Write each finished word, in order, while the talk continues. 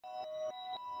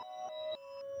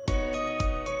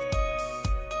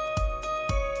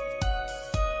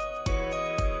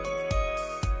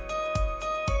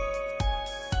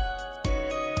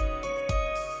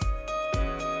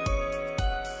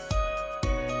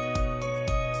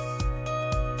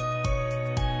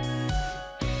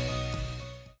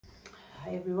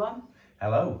everyone.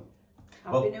 Hello.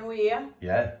 Happy New Year.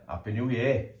 Yeah, Happy New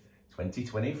Year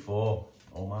 2024.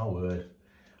 Oh my word.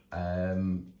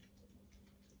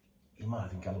 You might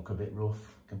think I look a bit rough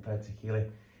compared to Keely,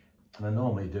 and I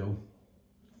normally do.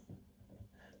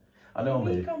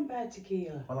 Compared to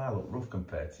Keely? Well, I look rough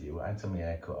compared to you. I had to my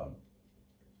haircut on.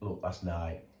 Look, last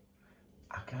night,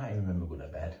 I can't even remember going to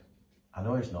bed. I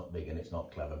know it's not big and it's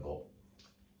not clever, but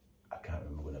I can't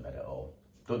remember going to bed at all.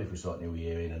 Don't know if we saw New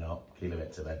Year in or not. Keely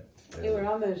went to bed. You were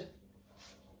hammered.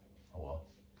 I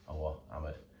was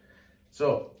hammered.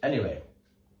 So, anyway,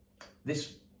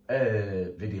 this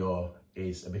video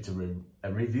is a bit of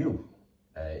a review.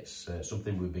 It's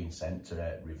something we've been sent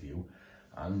to review.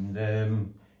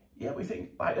 And yeah, we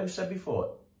think, like I've said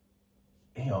before,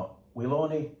 you know, we'll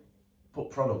only put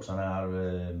products on our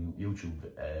YouTube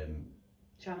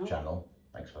channel.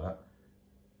 Thanks for that.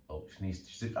 Oh,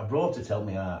 I brought her to help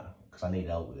me out because I need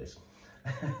help with this.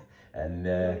 And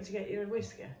you want to get you a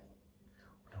whisker?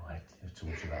 No, I had too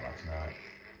much of that last night.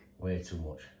 Way too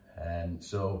much.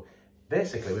 So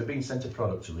basically, we've been sent a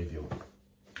product to review,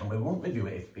 and we won't review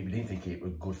it if we didn't think it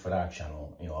was good for our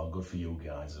channel, you know, or good for you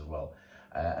guys as well.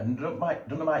 And don't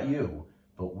know about you,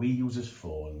 but we use as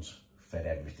phones fed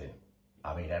everything.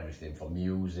 I mean, everything from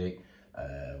music,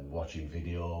 watching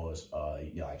videos,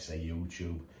 you know, like say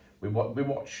YouTube. We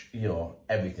watch, you know,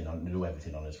 everything on, do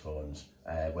everything on his phones,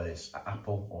 whether it's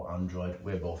Apple or Android.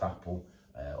 We're both Apple.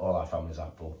 All our family's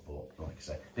Apple, but like I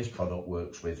say, this product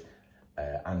works with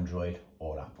Android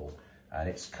or Apple, and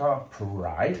it's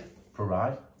Carpuride.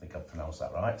 I think I've pronounced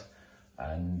that right.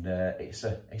 And it's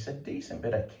a decent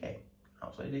bit of kit,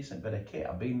 absolutely decent bit of kit.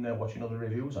 I've been watching other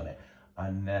reviews on it,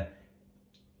 and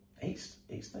it's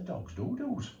the dog's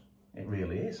doo-doos. It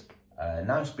really is.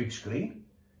 Nice big screen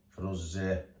for us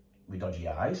with dodgy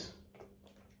eyes.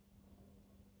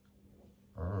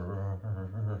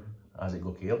 How's it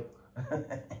go, Keel?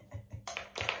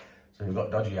 So we've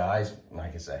got dodgy eyes,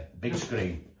 like I say, big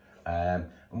screen.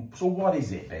 So what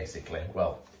is it basically?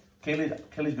 Well, Keely's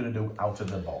going to do out of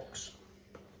the box.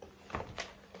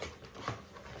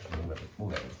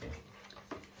 Move everything.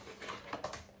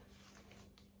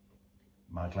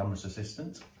 My glamorous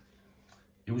assistant.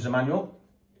 User manual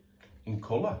in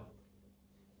colour.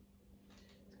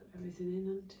 It's got everything in,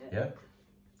 hasn't it? Yeah.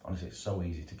 Honestly, it's so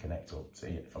easy to connect up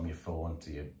to from your phone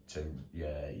to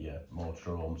your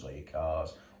motorhomes or your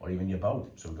cars or even your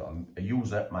boat. So we've got a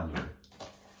user manual. I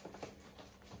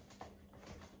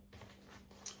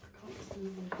can't see the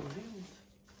miles.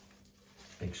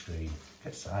 Big screen.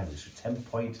 Get size. It's a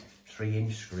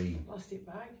 10.3-inch screen. Plastic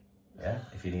bag. Yeah,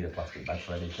 if you need a plastic bag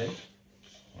for anything,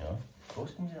 you know, of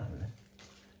course things are happening.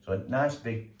 So a nice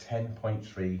big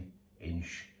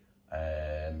 10.3-inch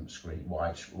screen,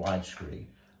 wide screen.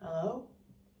 Hello?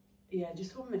 Yeah,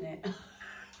 just 1 minute.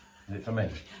 Is it for me?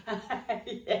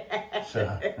 Yeah.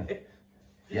 So,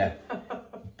 yeah,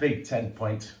 big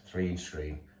 10.3-inch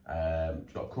screen.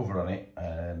 It's got a cover on it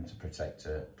to protect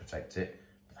it.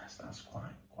 But that's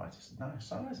quite a nice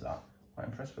size. That, quite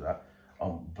impressed with that.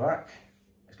 On back,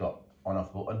 it's got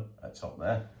on/off button at top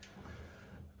there.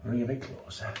 Bring a bit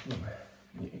closer.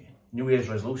 New Year's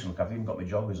resolution. Look, I've even got my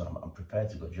joggers on. I'm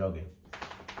prepared to go jogging.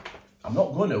 I'm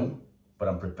not going to, but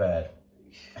I'm prepared.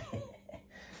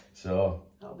 So,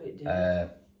 I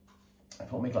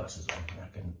put my glasses on. I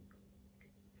can.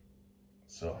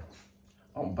 So,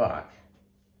 on back,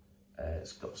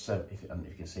 it's got if you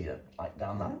can see that, like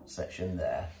down that section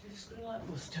there. It's going to like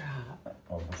Buster out.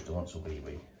 Oh, Buster wants a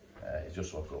wee. It's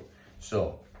just woke up.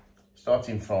 So,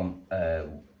 starting from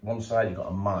one side, you've got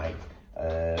a mic.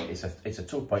 It's a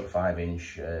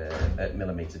 2.5-inch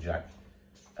millimeter jack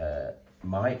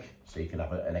mic, so you can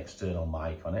have an external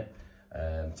mic on it.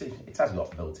 It has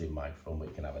got a built-in microphone, but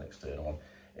you can have an external one.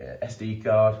 SD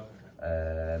card,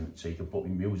 so you can put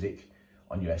music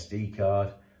on your SD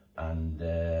card and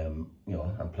you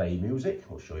know, and play music.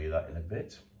 We'll show you that in a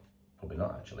bit. Probably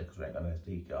not actually, because we ain't got an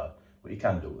SD card, but you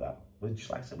can do that. But just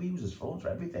like I said, we use this phone for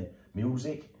everything,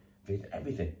 music, video,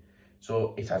 everything.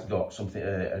 So it has got something,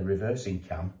 a reversing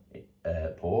cam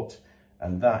port,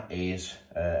 and that is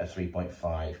a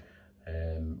 3.5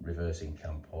 reversing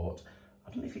cam port. I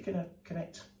don't know if you can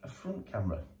connect a front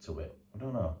camera to it. I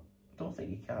don't know. I don't think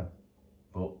you can,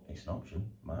 but it's an option.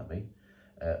 Might be.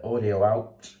 Audio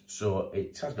out, so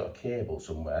it has got a cable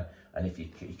somewhere, and if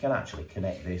you can actually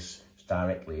connect this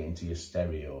directly into your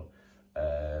stereo,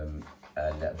 and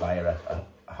via a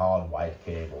hardwired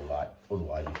cable. Like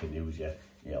otherwise, you can use your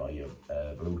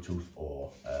Bluetooth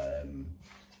or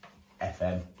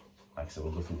FM. Like I said,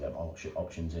 we'll go through them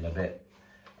options in a bit.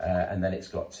 And then it's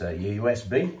got your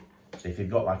USB. So if you've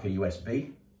got like a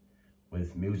USB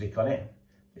with music on it,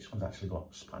 this one's actually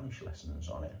got Spanish lessons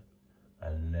on it,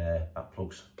 and that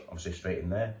plugs obviously straight in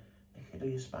there. You can do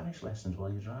your Spanish lessons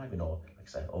while you're driving, or like I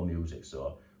said, or music.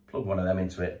 So plug one of them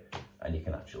into it, and you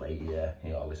can actually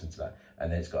you know, listen to that.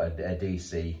 And then it's got a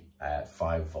DC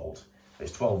 5 volt.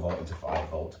 It's 12 volt into 5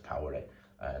 volt to power it,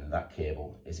 and that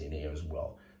cable is in here as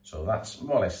well. So that's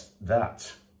more or less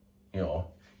that. You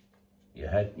know, your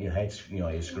head, you know,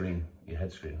 your screen,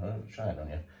 try it on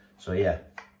you. So yeah,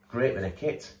 great bit of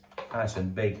kit, nice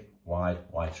and big, wide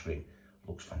screen.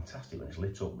 Looks fantastic when it's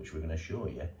lit up, which we're going to show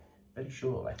you very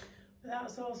shortly.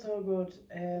 That's also good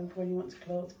for when you want to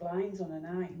close blinds on a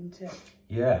night, isn't it?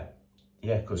 Yeah,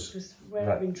 because we're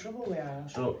having trouble with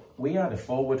ours. So we had a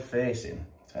forward-facing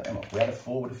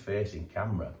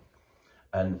camera,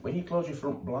 and when you close your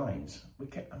front blinds, we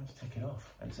kept having to take it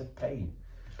off, and it's a pain.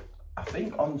 I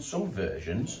think on some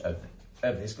versions of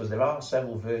this, because there are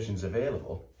several versions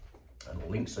available, and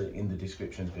links are in the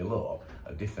descriptions below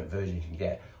of different versions you can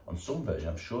get. On some versions,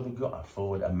 I'm sure they've got a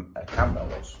camera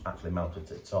that's actually mounted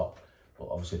to the top, but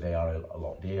obviously they are a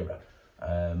lot dearer.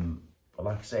 But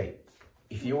like I say,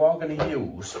 if you are going to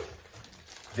use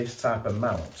this type of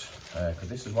mount, because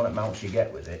this is one of the mounts you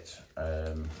get with it,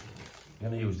 you're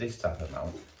going to use this type of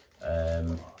mount,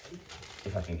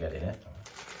 if I can get in it.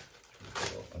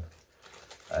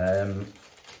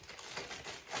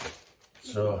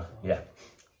 So yeah,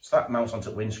 so that mounts onto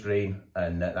the windscreen,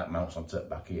 and that mounts onto the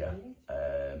back of your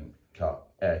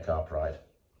Carpuride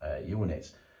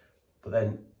units. But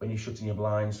then when you're shutting your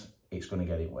blinds, it's going to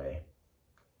get in the way.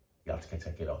 You have to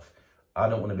take it off. I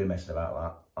don't want to be messing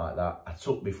about like that. I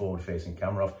took my forward-facing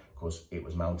camera off because it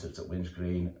was mounted to the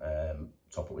windscreen,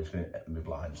 top of windscreen, and my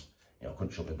blinds. You know,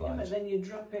 couldn't shut my blinds. Yeah, but then you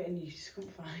drop it and you just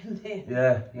couldn't find it.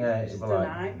 Yeah, it's just a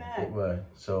nightmare. It were,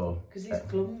 so... Because he's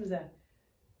clumsy.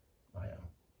 I am.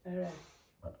 Very.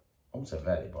 I won't say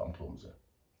very, but I'm clumsy.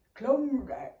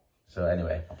 Clumsy. So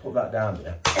anyway, I'll put that down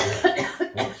there.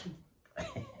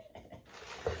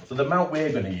 So the mount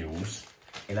we're going to use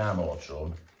in our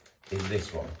motorhome is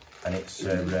this one. And it's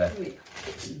a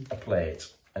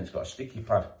plate, and it's got a sticky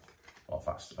pad, or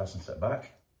fastened to the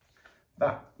back.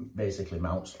 That basically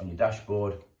mounts on your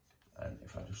dashboard, and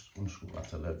if I just unscrew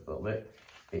that a little bit,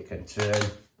 it can turn,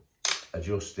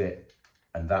 adjust it,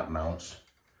 and that mounts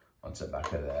onto the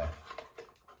back of there,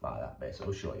 like that.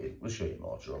 Basically, we'll show you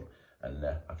motorhome, and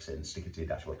like I said, stick it to your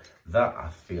dashboard. That I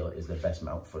feel is the best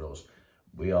mount for us.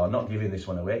 We are not giving this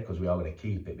one away because we are going to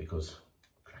keep it, because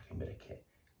cracking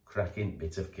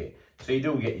bit of kit. So you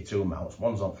do get your two mounts.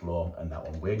 One's on floor, and that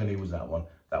one we're going to use that one.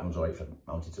 That one's alright for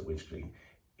mounting to windscreen.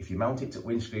 If you mount it to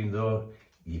windscreen though,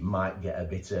 you might get a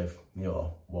bit of, you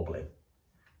know, wobbling,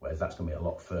 whereas that's going to be a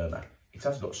lot firmer. It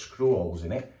has got screw holes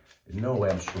in it. There's no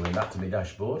way I'm screwing that to my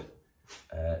dashboard.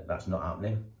 That's not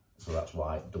happening. So that's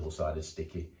why double-sided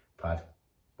sticky pad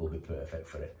will be perfect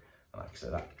for it. And like I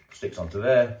said, that sticks onto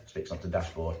there, sticks onto the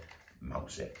dashboard,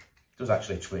 mounts it. It does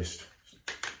actually twist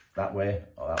that way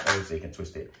or that way, so you can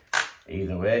twist it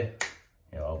either way,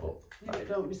 you know, but... Yeah, but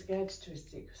don't be scared to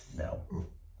twist it. No,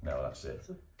 that's it.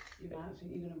 So you might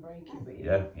think you're going to break it, but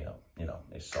you know,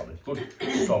 it's solid. Good,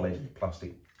 solid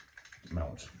plastic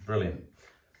mount. Brilliant.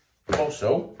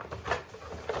 Also,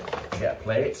 you get a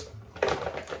plate.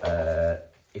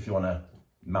 If you want to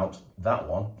mount that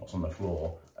one, what's on the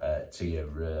floor, to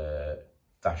your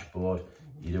dashboard,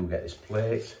 you do get this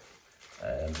plate.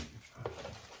 And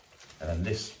then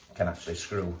this can actually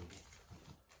screw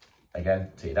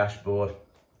again to your dashboard.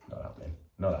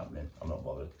 Not happening, I'm not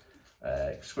bothered.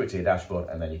 Screw it to your dashboard,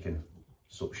 and then you can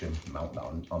suction mount that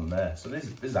on there. So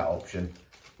there's that option.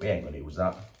 We ain't going to use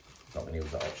that. Not going to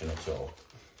use that option at all.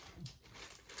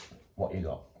 What you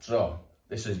got? So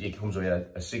this is, it comes with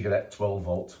a cigarette 12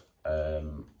 volt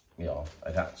you know,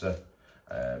 adapter,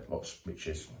 which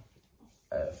is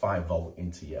 5 volt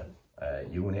into your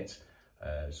unit.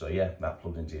 So yeah, that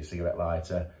plugs into your cigarette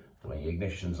lighter. When your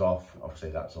ignition's off,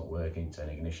 obviously that's not working, turn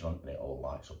ignition on and it all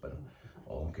lights up and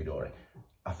all hunky-dory.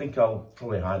 I think I'll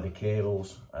probably hide the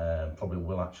cables, probably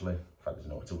will actually. In fact, there's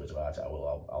no two ways about it.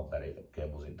 I'll bury the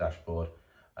cables in the dashboard.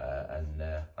 And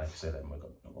like I said, then we've got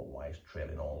wires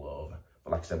trailing all over.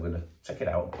 But like I said, we're going to take it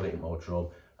out and put it in motorhome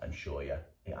and show you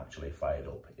it actually fired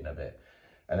up in a bit.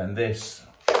 And then this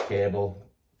cable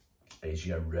is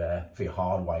your for your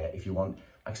hardwire. If you want,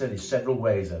 like I said, there's several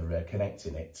ways of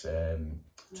connecting it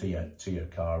to your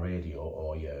car radio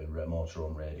or your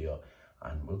motorhome radio,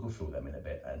 and we'll go through them in a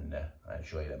bit and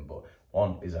show you them. But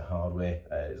one is a hardware.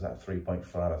 Is that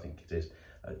 3.5? I think it is.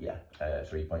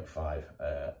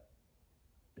 3.5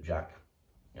 jack,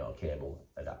 you know, cable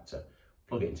adapter.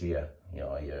 Plug it into your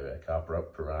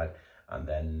Carpuride, and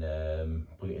then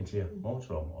plug it into your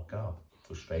motorhome or car.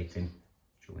 Go straight in,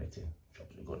 shoving it in.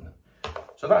 Jobs are good.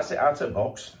 So that's it out of the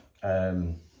box.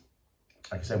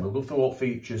 Like I said, we'll go through all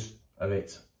features of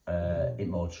it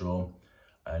in motorhome,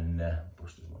 and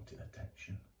Buster's wanting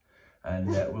attention, and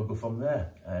we'll go from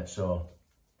there. So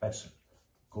let's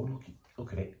go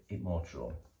look at it in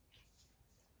motorhome.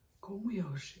 Come with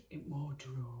us in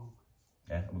motorhome.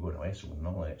 Yeah, and we're going away, so we're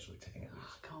not late, so we're taking it.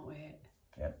 Oh, can't wait.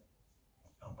 Yeah,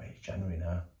 can't wait. It's January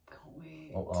now. Can't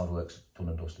wait. All hard work's done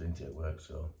and dusted into it work.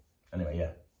 So anyway,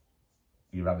 yeah,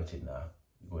 you're rabbiting now.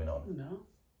 You're going on. No.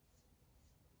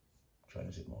 Trying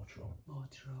to sit motorhome.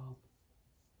 Motorhome.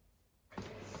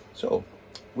 So,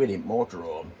 we're in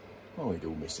motorhome. Oh, we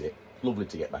do miss it. Lovely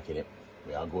to get back in it.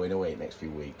 We are going away next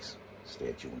few weeks.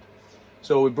 Stay tuned.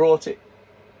 So we brought it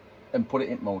and put it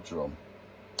in motorhome.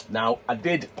 Now, I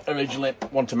did originally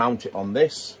want to mount it on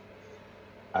this.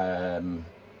 Not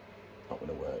going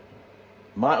to work.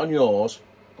 Might on yours,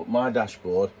 but my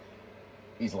dashboard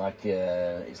is like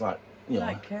it's like, you know,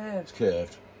 Like curved. It's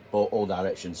curved all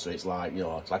directions, so it's like, you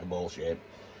know, it's like a ball shape,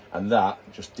 and that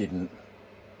just didn't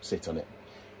sit on it.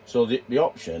 So the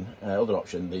option, other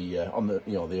option, the on the,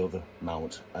 you know, the other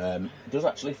mount does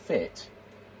actually fit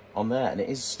on there, and it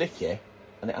is sticky,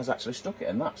 and it has actually stuck it,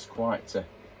 and that's quite.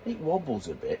 It wobbles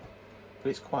a bit, but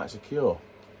it's quite secure.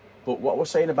 But what we're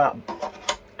saying about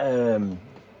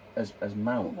as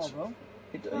mounts,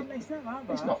 it's not that bad.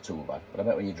 It's not too bad, but I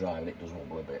bet when you're driving, it does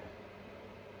wobble a bit.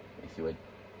 If you were,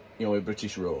 you know, with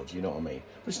British roads, you know what I mean.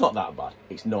 But it's not that bad.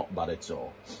 It's not bad at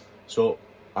all. So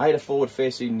I had a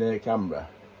forward-facing camera.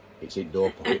 It's in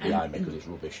door pocket behind me because it's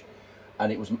rubbish,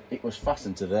 and it was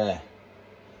fastened to there.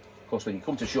 Of course, when you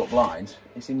come to shut blinds,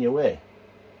 it's in your way.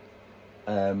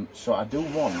 So I do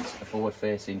want a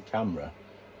forward-facing camera,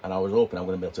 and I was hoping I'm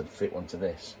going to be able to fit one to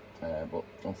this, but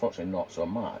unfortunately not. So I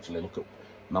might actually look at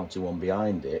mounting one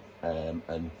behind it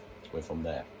and going from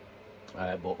there.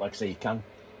 But like I say, you can.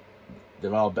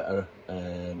 There are better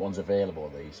ones available,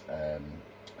 these,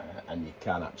 and you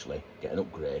can actually get an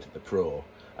upgrade, the Pro,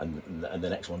 and the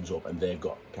next one's up, and they've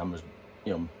got cameras,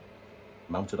 you know,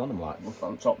 mounted on them, like look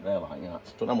on top there, like, you know.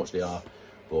 Don't know how much they are,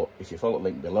 but if you follow the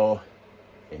link below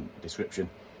in the description,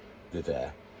 they're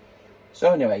there.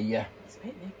 So anyway, yeah, It's a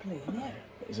bit nipply, isn't it?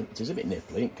 it is a bit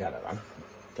nipply. Caravan.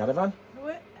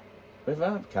 What?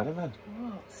 Caravan.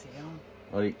 What's he on?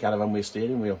 Or caravan with a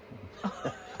steering wheel.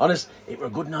 Honest, it were a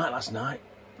good night last night.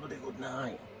 Bloody good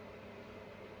night.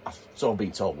 So I've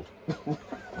been told. I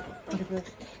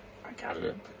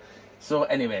can't. So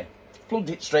anyway, plugged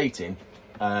it straight in,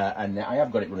 and I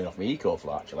have got it running off my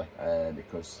EcoFlow actually,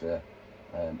 because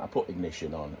I put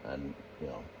ignition on, and you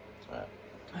know,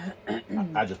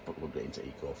 I just plugged it into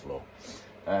EcoFlow.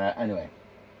 Anyway,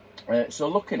 so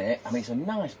looking at it, I mean, it's a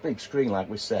nice big screen, like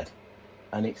we said.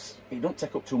 And it don't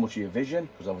take up too much of your vision,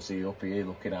 because obviously you're up here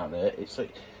looking out there. It's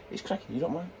cracking. You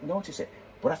don't mind notice it,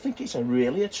 but I think it's a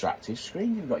really attractive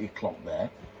screen. You've got your clock there.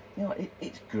 You know,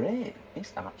 it's great.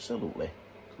 It's absolutely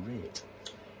great.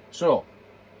 So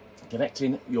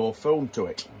connecting your phone to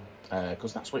it,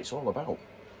 because that's what it's all about.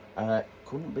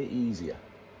 Couldn't be easier,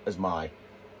 as my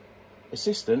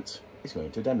assistant is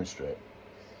going to demonstrate.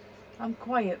 I'm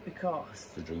quiet because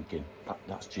The drinking.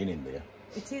 That's gin in there.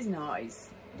 it is nice.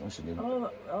 That's a new,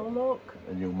 Oh look.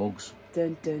 the new mugs.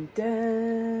 Dun dun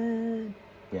dun.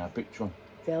 Behind picture one.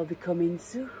 They'll be coming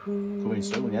soon. Coming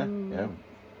soon, yeah.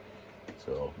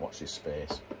 So watch this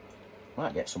space.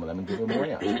 Might get some of them and give them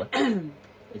away actually.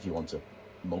 If you want a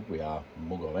mug, we are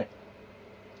mug on it.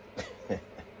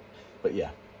 But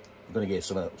yeah, we're going to get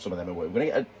some of them away. We're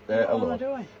going to get a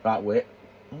load. Right, wait.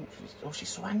 Oh, she's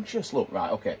so anxious. Look,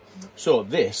 right, okay. So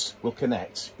this will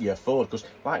connect your phone, because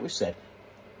like we said,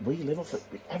 we live off it.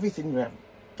 Everything we have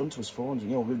done to us phones, you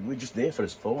know, we're just there for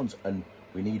us phones, and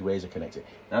we need ways of connecting.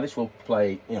 Now this will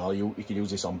play, you know, you can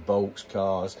use this on boats,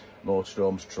 cars,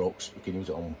 motorhomes, trucks. You can use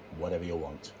it on whatever you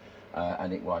want.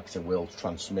 And it, like I said, will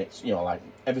transmit, you know, like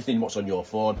everything what's on your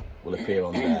phone will appear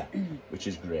on there, which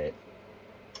is great.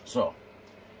 So,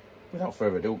 without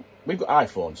further ado, we've got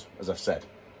iPhones, as I've said,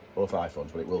 both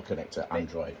iPhones, but it will connect to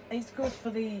Android. It's good for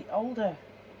the older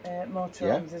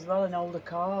motorhomes as well, and older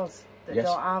cars that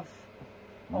don't have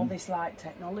all this like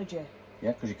technology.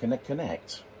 Yeah, because you can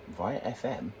connect via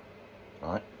FM,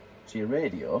 right, to your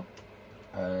radio,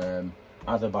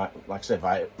 either by, like I said,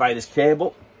 via this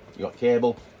cable. You got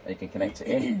cable, and you can connect it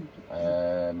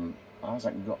in. Ours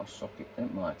like got a socket.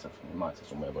 It might have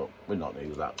somewhere, but we're not going to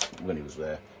use that. We're going to use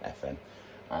the FM,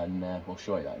 and we'll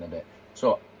show you that in a bit.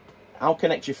 So, how to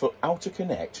connect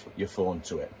your phone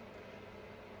to it?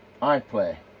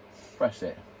 iPlay, press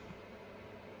it.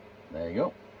 There you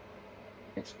go.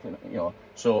 It's, you know,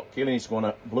 so Keely needs to go on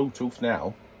a Bluetooth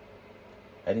now.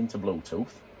 Head into Bluetooth.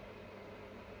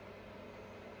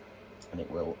 and it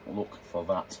will look for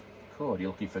that code.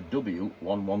 You're looking for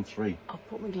W113. I'll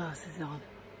put my glasses on.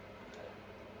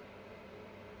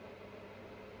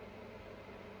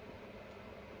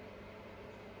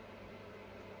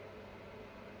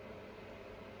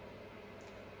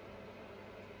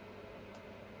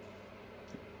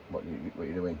 What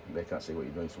you're doing? They can't see what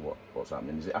you're doing, so what's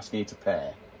happening? Is it asking you to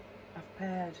pair? I've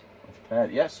paired. I've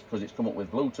paired, yes, because it's come up with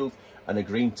Bluetooth and a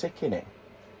green tick in it.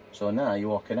 So now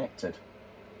you are connected.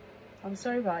 I'm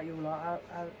sorry about you lot.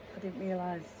 I didn't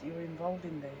realise you were involved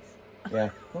in this. Yeah,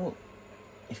 well,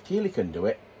 if Keely can do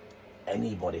it,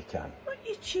 anybody can. What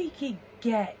you cheeky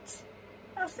get?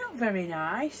 That's not very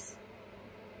nice.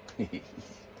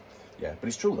 Yeah, but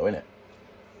it's true though, isn't it?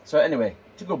 So anyway,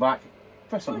 to go back,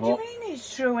 press on What do you mean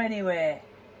it's true anyway?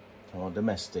 Oh,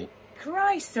 domestic.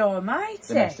 Christ almighty.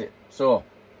 Domestic. So,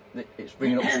 it's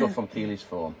bringing up stuff from Keely's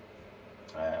phone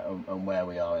and where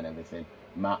we are and everything.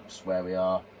 Maps, where we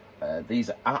are. These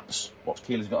are apps, what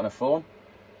Keely's got on her phone.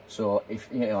 So, if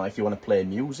you want to play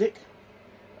music,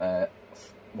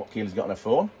 what Keely's got on her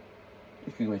phone,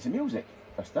 you can go into music.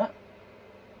 Press that.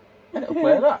 And it'll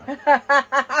play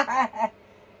that.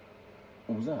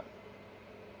 What was that?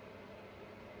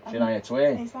 Shania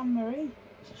Twain. It's Anne-Marie.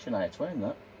 It's Shania Twain,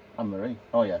 that. Anne-Marie.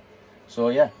 Oh, yeah. So,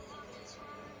 yeah.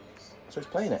 So it's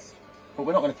playing it. But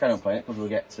we're not going to carry on playing it because we'll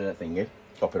get thingy,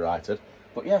 copyrighted.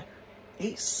 But, yeah,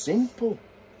 it's simple.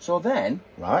 So then,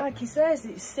 right. Like he says,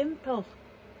 it's simple.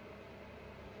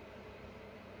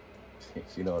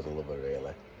 She knows I love her,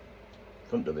 really.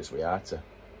 Couldn't do this without her.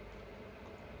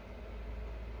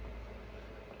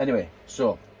 Anyway,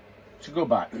 so... To go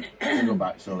back,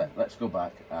 so let's go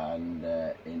back and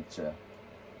into,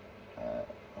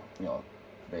 you know,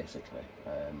 basically.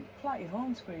 It's like your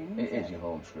home screen, It is your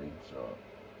home screen,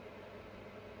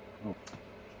 so.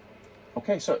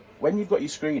 Okay, so when you've got your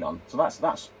screen on, so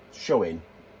that's showing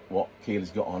what Keely's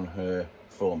got on her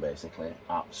phone, basically,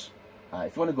 apps.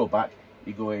 If you want to go back,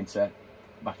 you go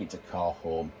back into car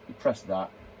home, you press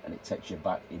that, and it takes you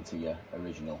back into your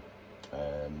original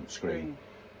screen.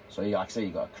 So, like I say,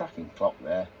 you've got a cracking clock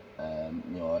there. You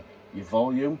know, your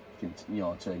volume, you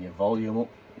can, turn your volume up,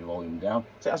 your volume down.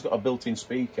 So it has got a built-in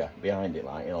speaker behind it,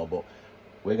 like, but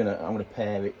I'm gonna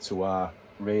pair it to our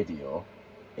radio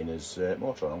in his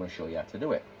motor. I'm gonna show you how to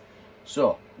do it.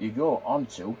 So you go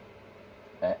onto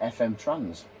FM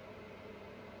trans.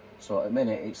 So at the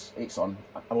minute it's on.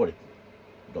 I've already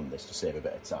done this to save a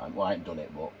bit of time. Well, I ain't done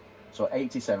it, but so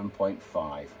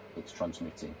 87.5 it's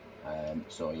transmitting.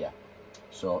 So yeah.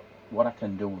 So what I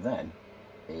can do then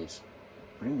is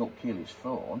bring up Keely's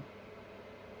phone,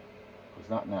 because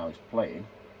that now is playing.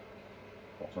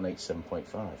 What's on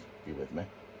 87.5? You with me?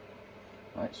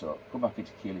 Right, so go back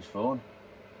into Keely's phone,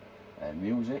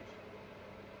 music.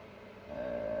 I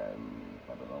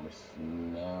don't know this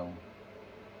now.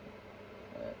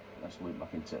 Let's loop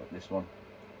back into this one,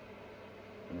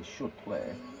 and this should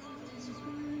play.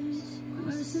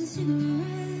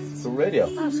 The radio.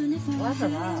 That's clever,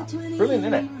 that. Brilliant,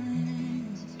 isn't it?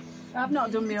 I've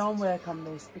not done my own work on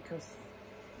this because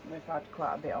we've had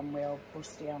quite a bit on with old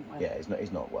Busty, haven't we? Yeah,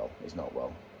 he's not well.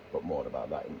 But more about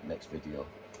that in the next video.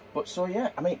 But so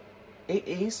yeah, I mean, it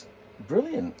is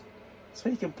brilliant. So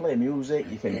you can play music,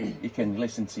 you can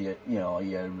listen to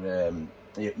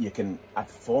you can add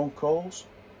phone calls.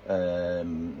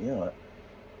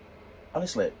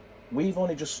 Honestly, we've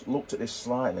only just looked at this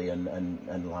slightly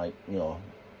and like, You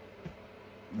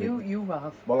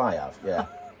have. Well, I have, yeah.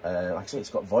 Like I say, it's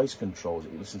got voice controls.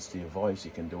 It listens to your voice.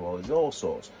 You can do all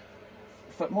sorts.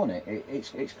 For money,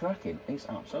 it's cracking. It's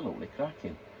absolutely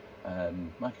cracking.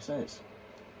 Like I say,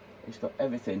 it's got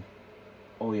everything,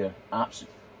 all your apps.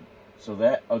 So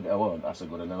there. Oh, that's a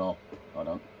good one. Hold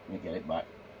on, let me get it back.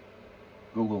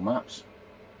 Google Maps.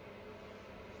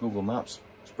 Google Maps.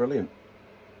 It's brilliant.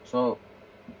 So,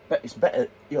 but it's better.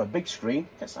 A big screen.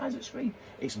 Get size of the screen.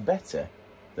 It's better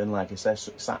than, like I said,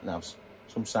 sat navs.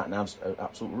 Some sat navs are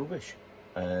absolute rubbish.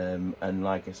 And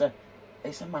like I said,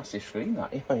 it's a massive screen.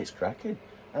 That it's cracking.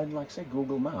 And like I said,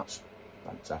 Google Maps,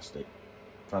 fantastic,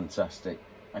 fantastic.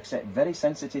 Like I said, very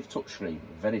sensitive touchscreen,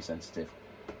 very sensitive.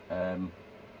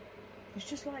 It's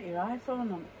just like your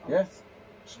iPhone on yeah,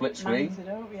 split screen. Mounted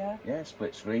up, yeah. Yeah,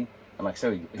 split screen. And like I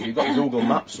said, if you've got Google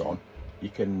Maps on, you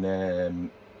can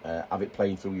have it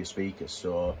playing through your speakers.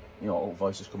 So all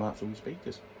voices come out through your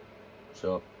speakers.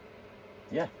 So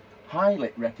yeah,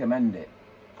 highly recommend it.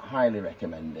 Highly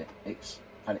recommend it. It's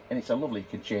a lovely. You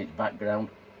can change background.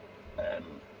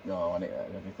 On it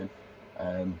and everything.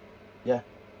 Yeah,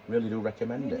 really do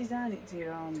recommend it. Design it to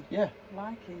your own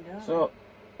liking, don't So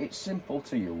it's simple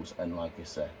to use, and like I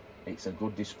say, it's a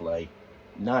good display,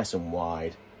 nice and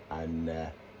wide, and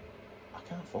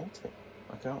can't fault it.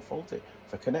 I can't fault it.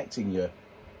 For connecting your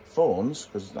phones,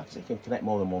 because like I said, you can connect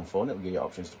more than one phone. It'll give you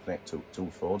options to connect two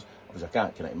phones. Obviously, I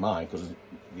can't connect mine because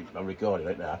I'm recording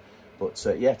it now. But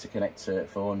yeah, to connect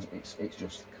phones, it's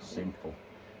just simple.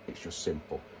 It's just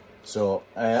simple. So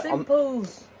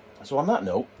so on that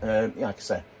note, yeah, like I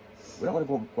say, we're not going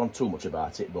to go on too much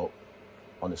about it, but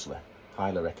honestly,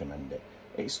 highly recommend it.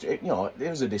 You know,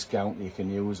 there's a discount you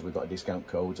can use. We've got a discount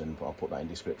code, and I'll put that in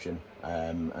description.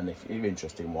 And if you're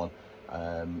interested in one,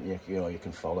 you know, you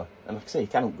can follow. And like I say, you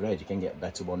can upgrade. You can get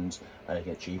better ones, you can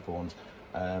get cheaper ones.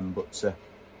 But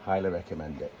highly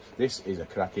recommend it. This is a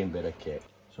cracking bit of kit.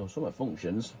 So some of the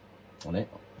functions on it,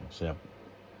 so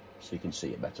you can see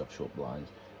it better off short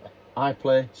blinds.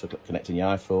 iPlay, so connecting your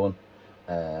iPhone.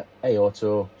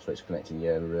 Auto, so it's connecting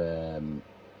your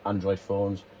Android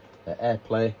phones.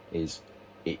 AirPlay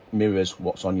it mirrors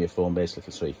what's on your phone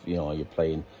basically. So if you know you're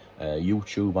playing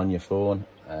YouTube on your phone,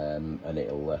 and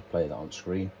it'll play that on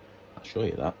screen. I'll show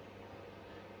you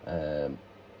that.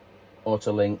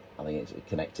 Auto link, I think it's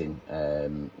connecting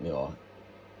you know,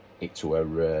 it to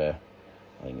a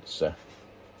I think it's a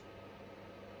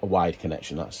wide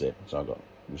connection. That's it. So I've got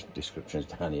descriptions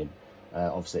down here.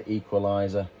 Obviously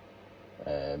equalizer.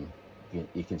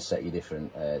 You can set your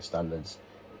different standards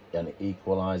and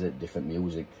equalize it, different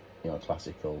music, you know,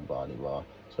 classical, blah blah blah.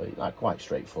 So like quite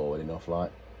straightforward enough,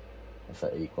 like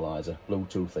for equalizer.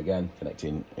 Bluetooth again,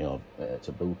 connecting, you know,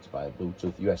 to via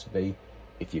Bluetooth. USB,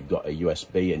 if you've got a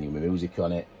USB and your music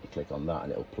on it, you click on that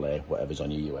and it'll play whatever's on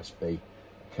your USB.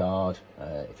 Card,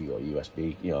 if you've got a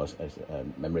USB, you know,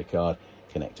 memory card,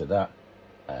 connect to that.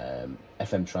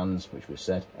 FM trans, which we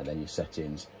said, and then your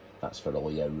settings. That's for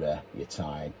all your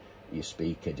time. Your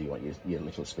speaker, do you want your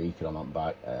little speaker on that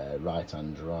back? Right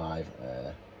hand drive,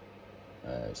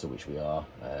 so which we are.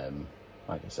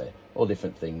 Like I say, all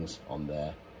different things on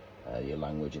there. Your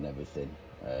language and everything.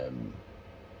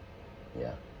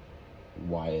 Yeah,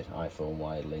 wired iPhone,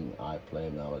 wired link,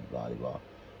 iPlay, blah blah blah.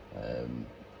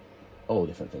 All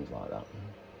different things like that.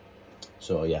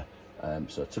 So yeah,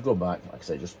 so to go back, like I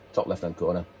say, just top left hand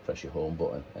corner, press your home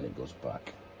button, and it goes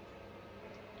back.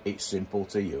 It's simple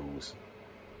to use.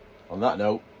 On that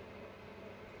note,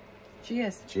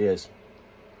 cheers. Cheers.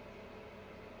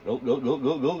 Go.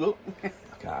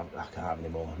 I can't have any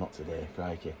more, not today,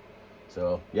 crikey.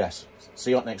 So yes,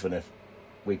 see you on next one in a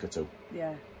week or two.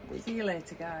 Yeah. See you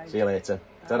later, guys. See you later.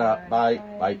 Ta-da. Bye.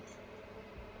 Bye.